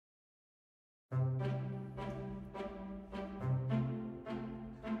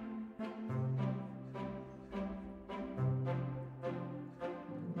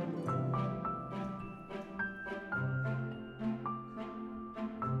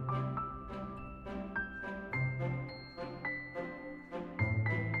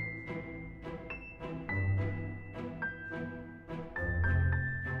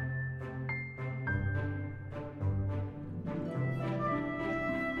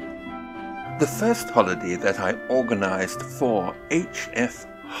The first holiday that I organised for HF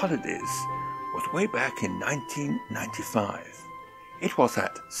Holidays was way back in 1995. It was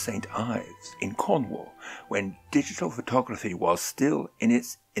at St Ives in Cornwall, when digital photography was still in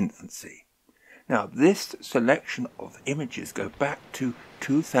its infancy. Now, this selection of images go back to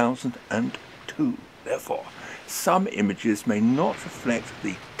 2002. Therefore, some images may not reflect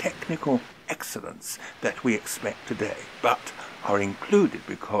the technical excellence that we expect today, but are included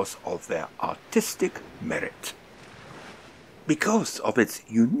because of their artistic merit. Because of its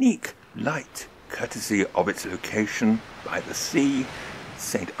unique light, courtesy of its location by the sea,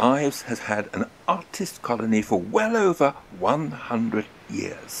 St Ives has had an artist colony for well over 100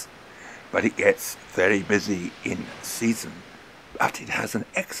 years. But it gets very busy in season. But it has an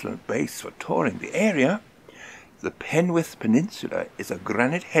excellent base for touring the area. The Penwith Peninsula is a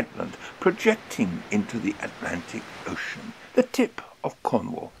granite headland projecting into the Atlantic Ocean, the tip of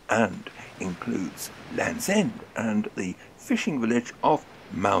Cornwall, and includes Land's End and the fishing village of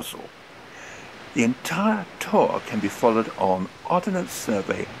Mousehole. The entire tour can be followed on Ordnance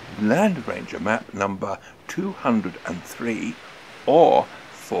Survey Land Ranger map number 203, or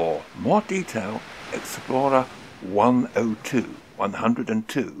for more detail, Explorer 102,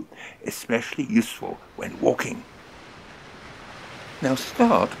 especially useful when walking. Now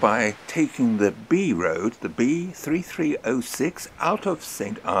start by taking the B road, the B3306, out of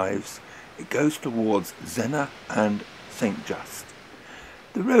St Ives. It goes towards Zena and St Just.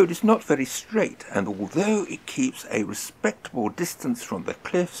 The road is not very straight, and although it keeps a respectable distance from the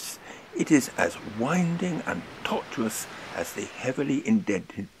cliffs, it is as winding and tortuous as the heavily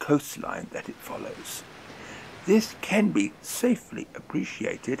indented coastline that it follows. This can be safely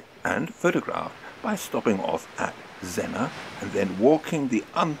appreciated and photographed by stopping off at Zena and then walking the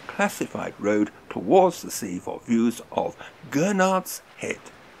unclassified road towards the sea for views of Gurnard's Head.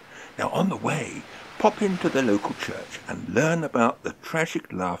 Now on the way, pop into the local church and learn about the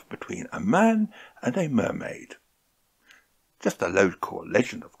tragic love between a man and a mermaid. Just a local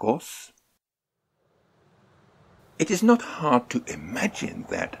legend, of course. It is not hard to imagine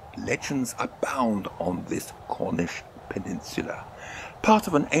that legends abound on this Cornish peninsula, part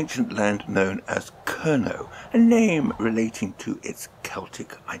of an ancient land known as Cerno, a name relating to its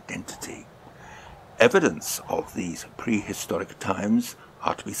Celtic identity. Evidence of these prehistoric times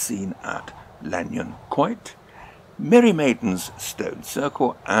are to be seen at Lanyon Quoit, Merry Maiden's Stone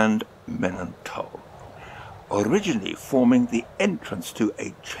Circle, and Menon Toll. Originally forming the entrance to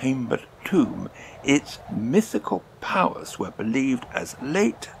a chambered tomb, its mythical powers were believed as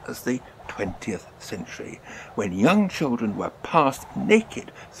late as the 20th century, when young children were passed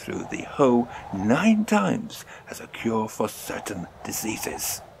naked through the hole 9 times as a cure for certain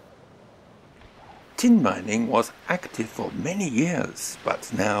diseases. Tin mining was active for many years,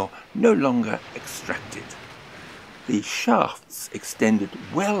 but now no longer extracted. The shafts extended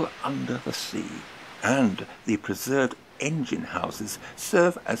well under the sea, and the preserved engine houses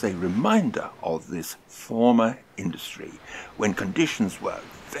serve as a reminder of this former industry, when conditions were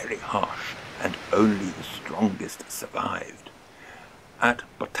very harsh and only the strongest survived. At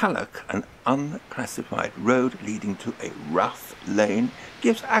Botalloch, an unclassified road leading to a rough lane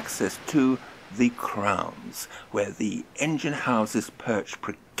gives access to the Crowns, where the engine houses perch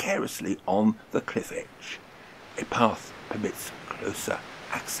precariously on the cliff edge. A path permits closer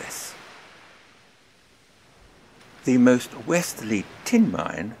access. The most westerly tin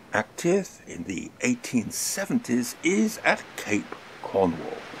mine, active in the 1870s, is at Cape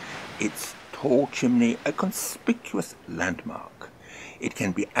Cornwall, its tall chimney a conspicuous landmark. It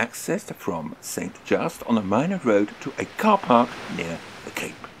can be accessed from St Just on a minor road to a car park near the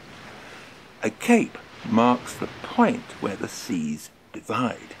cape. A cape marks the point where the seas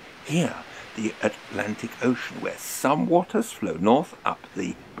divide. Here, the Atlantic Ocean, where some waters flow north up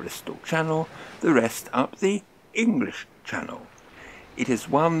the Bristol Channel, the rest up the English Channel. It is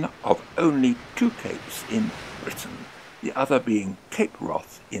one of only 2 capes in Britain, the other being Cape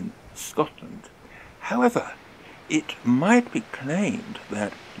Wrath in Scotland. However, it might be claimed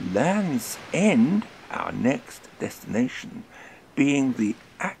that Land's End, our next destination, being the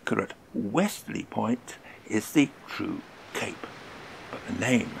accurate westerly point, is the true cape, but the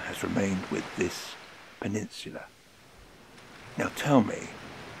name has remained with this peninsula. Now tell me,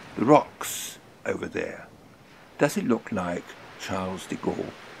 the rocks over there, does it look like Charles de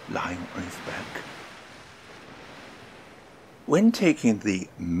Gaulle lying on his back? When taking the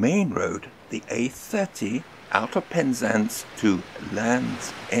main road, the A30, out of Penzance to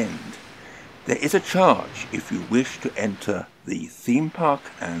Land's End, there is a charge if you wish to enter the theme park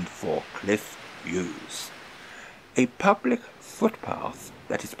and for cliff views. A public footpath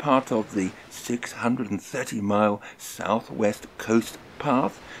that is part of the 630-mile southwest coast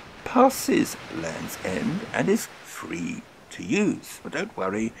path passes Land's End and is free to use. But don't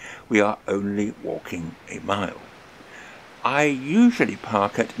worry, we are only walking a mile. I usually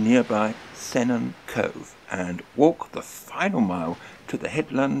park at nearby Sennan Cove and walk the final mile to the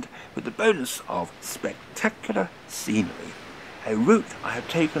headland with the bonus of spectacular scenery, a route I have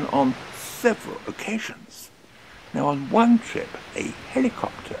taken on several occasions. Now, on one trip, a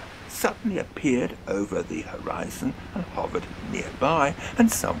helicopter suddenly appeared over the horizon and hovered nearby, and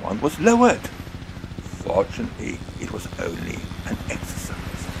someone was lowered. Fortunately, it was only an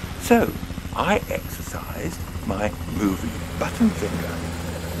exercise. So, I exercised my movie button finger.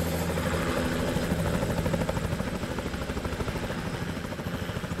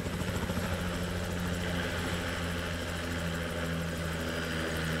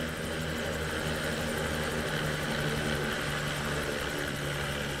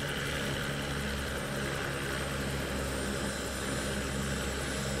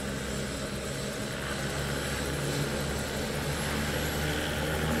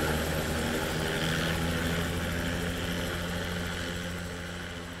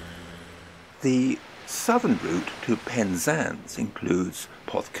 The southern route to Penzance includes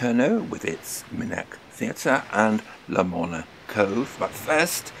Porthcurno with its Minack Theatre and Lamona Cove, but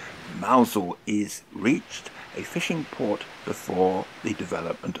first Mousehole is reached, a fishing port before the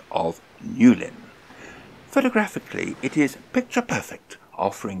development of Newlyn. Photographically, it is picture perfect,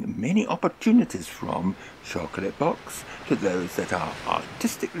 offering many opportunities from chocolate box to those that are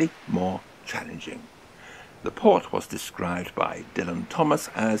artistically more challenging. The port was described by Dylan Thomas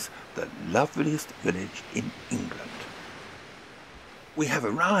as the loveliest village in England. We have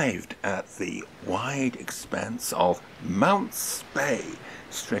arrived at the wide expanse of Mount Spey,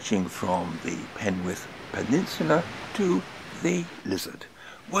 stretching from the Penwith Peninsula to the Lizard,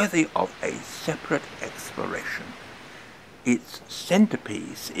 worthy of a separate exploration. Its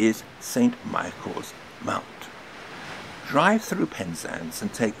centrepiece is St. Michael's Mount. Drive through Penzance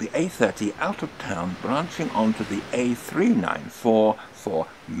and take the A30 out of town, branching onto the A394 for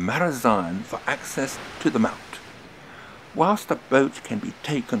Marazion for access to the mount. Whilst a boat can be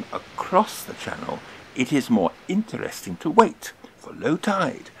taken across the channel, it is more interesting to wait for low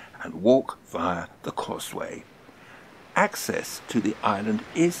tide and walk via the causeway. Access to the island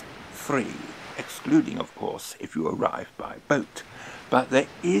is free, excluding, of course, if you arrive by boat. But there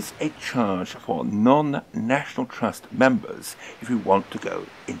is a charge for non-National Trust members if you want to go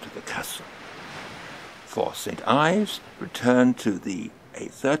into the castle. For St. Ives, return to the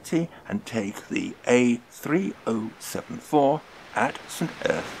A30 and take the A3074 at St.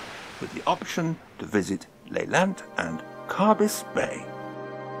 Erth with the option to visit Leyland and Carbis Bay.